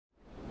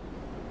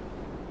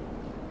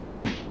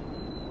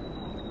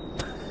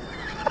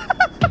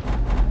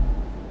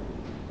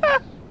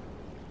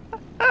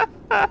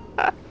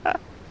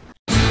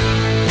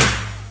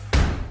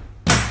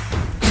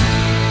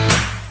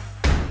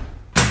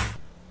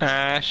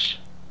Ash,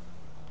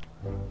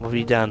 What have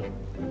you done?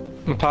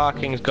 my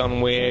parking's gone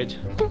weird.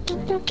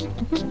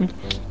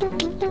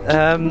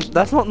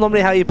 That's not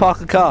normally how you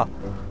park a car.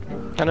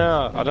 I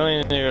know, I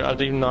don't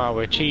even know how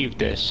we achieved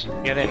this.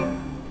 Get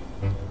in.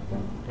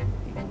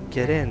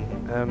 Get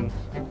in.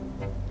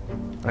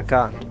 I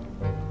can't.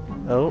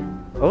 Oh.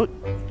 Oh.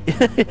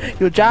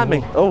 You're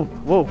jamming. Whoa.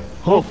 Oh.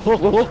 Whoa.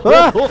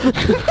 Whoa.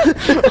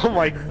 Oh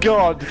my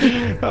god,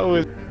 that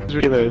was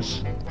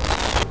ridiculous.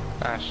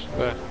 Ash,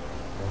 there.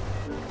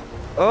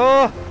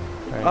 Oh.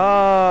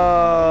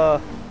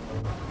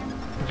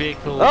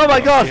 Vehicle. Oh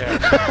my god!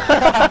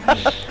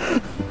 Yeah.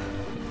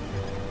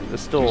 The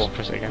store. Just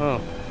press it again.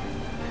 Oh.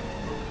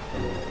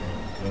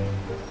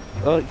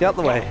 Oh, get out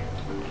the way.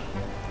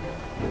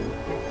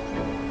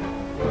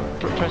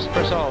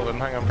 Press all of them.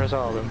 Hang on, press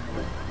all of them.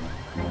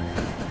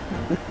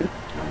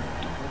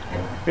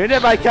 You're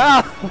in my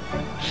car!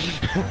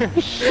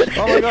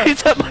 Oh my god! You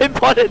took my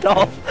bonnet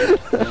off!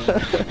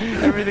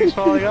 Everything's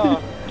falling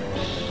off.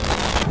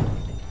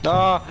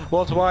 Ah,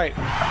 Walter White.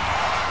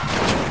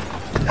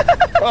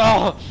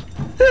 Oh!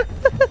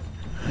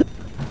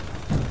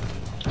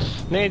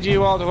 Need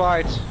you, Walter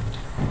White.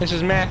 This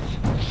is Meth.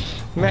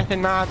 Meth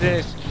and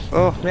Madness.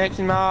 Oh. Meth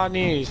and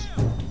Madness.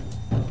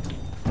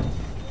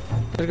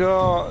 Let's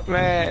go,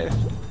 Meth.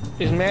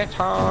 It's Meth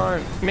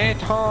time. Meth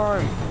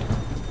time.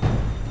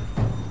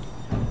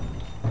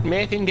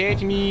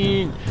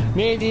 Methamphetamine.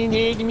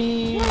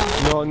 Methamphetamine.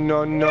 No,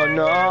 no, no,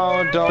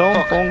 no.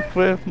 Don't funk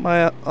with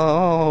my...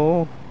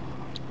 Oh.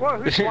 Whoa,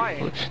 who's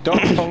flying?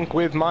 Don't funk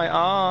with my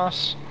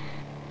ass.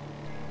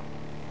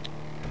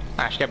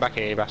 Ash, get back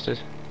here, you bastard.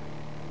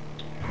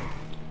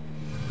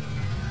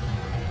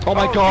 Oh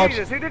my god!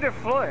 Jesus, who did it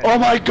fly? Oh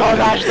my god,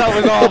 Ash, that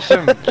was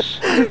awesome! How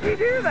did you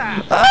do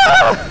that?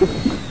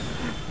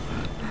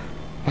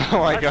 Oh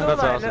my god,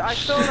 that's awesome. I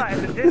saw that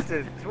in the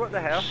distance. What the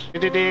hell?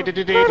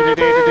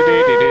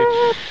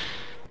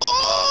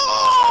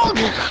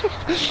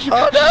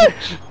 Oh no!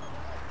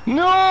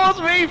 No, it's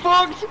me,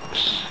 fucked!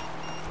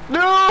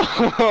 No!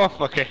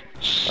 Okay.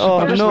 Oh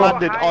I just no!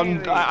 landed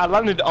on. I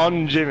landed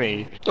on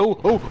Jimmy. Oh!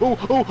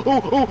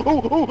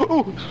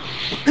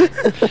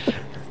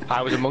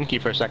 I was a monkey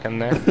for a second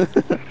there.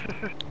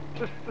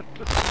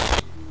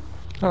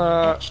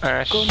 Ash.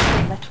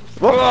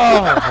 What?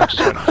 I just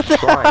went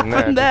flying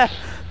there. There.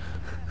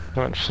 I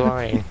went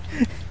flying.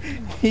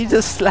 He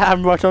just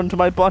slammed right onto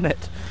my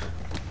bonnet.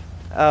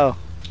 Oh.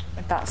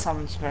 That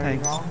sounds very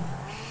Thanks. wrong.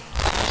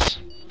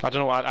 I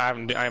don't know what I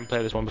haven't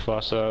played this one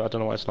before, so I don't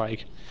know what it's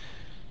like.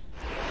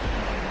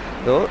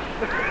 Oh. Oh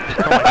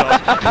my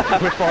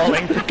god, we're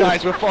falling,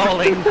 guys, we're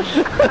falling.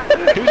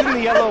 Who's in the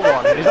yellow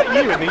one? Is that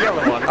you in the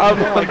yellow one? I'm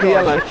Oh my on the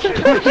yellow.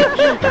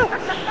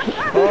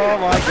 Oh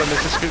my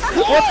goodness, this is good.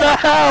 What the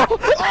hell?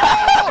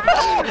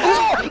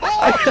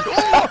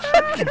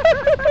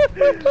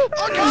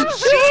 I can't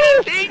see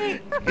anything!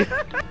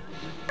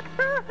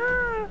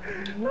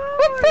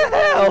 What the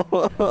hell?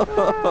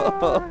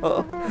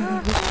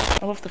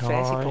 I love the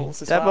fancy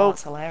balls as Double. well,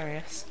 that's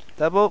hilarious.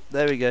 Double.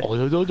 There we go. Oh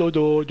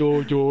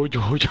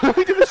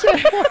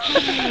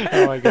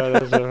my god,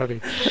 that's so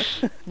funny.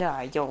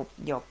 Nah, you're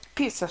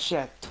piece of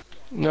shit.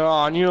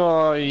 No,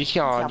 no,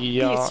 You're yeah,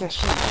 piece of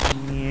shit.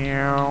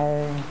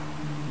 Meow.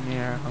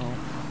 Meow.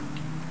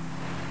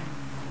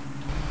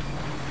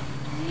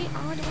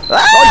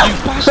 Oh, you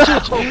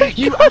bastard!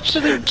 You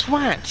absolute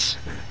twat!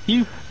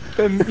 You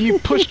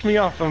pushed me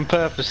off on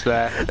purpose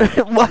there.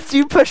 What?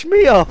 You pushed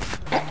me off?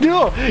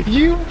 No,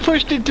 you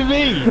pushed into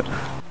me!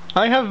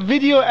 I have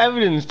video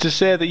evidence to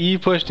say that you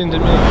pushed into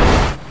me.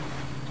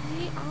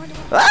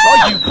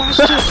 Oh, you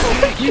bastard!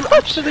 You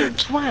absolute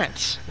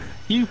twat!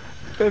 You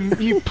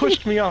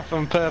pushed me off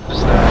on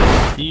purpose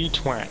there. You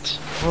twat.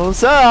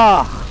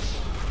 Huzzah!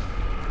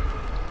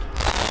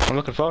 I'm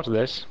looking forward to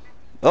this.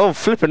 Oh,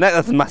 flipping heck,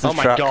 that's a massive Oh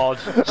my truck. god,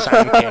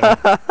 Sand King.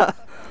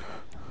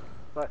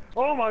 Like,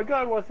 oh my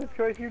god, what's this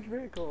crazy huge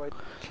vehicle? Like,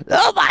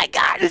 Oh my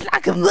god, it's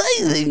like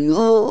amazing!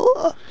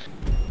 Oh,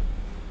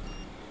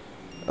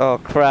 oh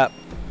crap.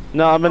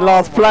 No, I'm in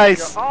last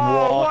place!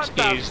 God. Oh, What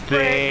the is frick?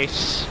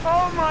 this?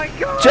 Oh my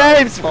god!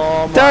 James!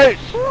 Oh my... Don't!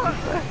 What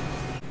the?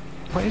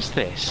 What is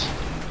this?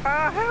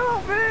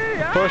 Help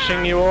me!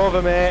 Pushing you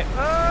over, mate.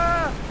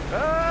 No,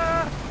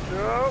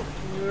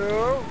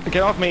 no.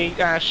 Get off me,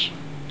 Ash.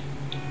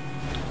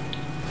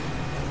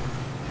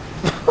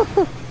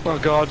 Oh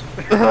god.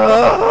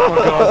 Oh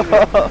god.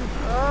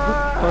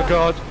 Oh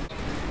god.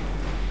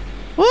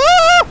 Woo!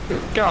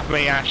 Get off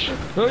me, Ash.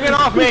 Get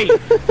off me!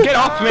 Get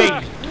off me!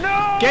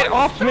 No! Get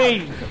off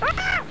me!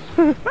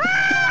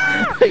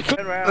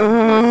 Turn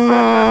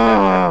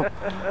around.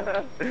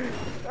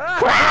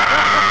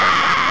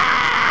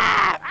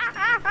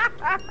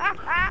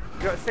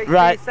 You got 16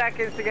 Right.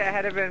 seconds to get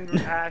ahead of him,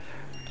 Ash.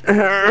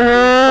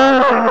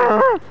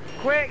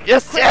 Quick!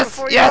 Yes, quick, yes,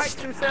 before he yes.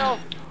 bites himself!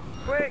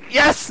 Quick!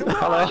 Yes!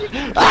 Hello?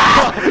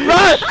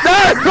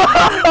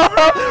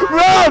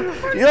 Run!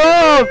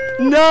 No!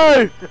 Run!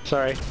 No!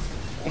 Sorry.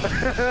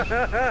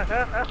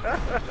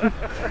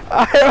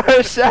 I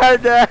was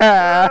shut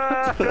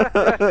down!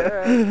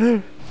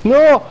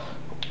 No!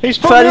 He's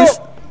put me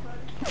 30, up!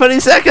 30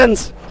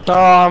 seconds! Oh,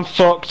 I'm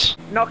fucked.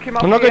 Knock him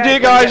off I'm not the gonna do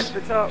edge it, when he guys. gets to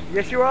the top.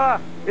 Yes, you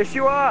are. Yes,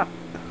 you are.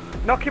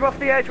 Knock him off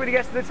the edge when he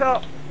gets to the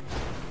top.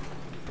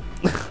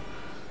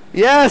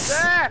 Yes!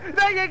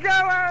 There you go,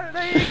 Aaron.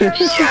 There you go.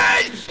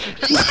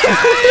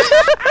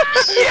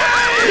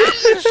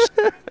 Yes!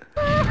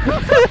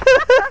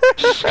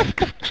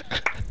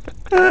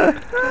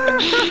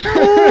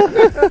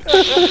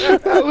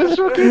 That was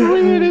fucking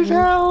weird as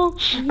hell.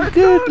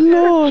 Good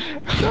lord!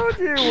 Told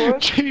you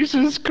would.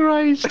 Jesus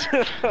Christ.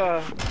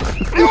 Oh,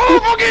 Oh,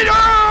 fucking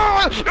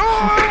dog!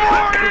 Oh,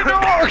 fucking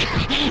dog!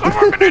 I'm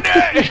fucking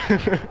in it!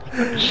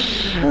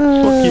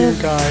 Fuck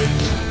you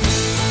guys.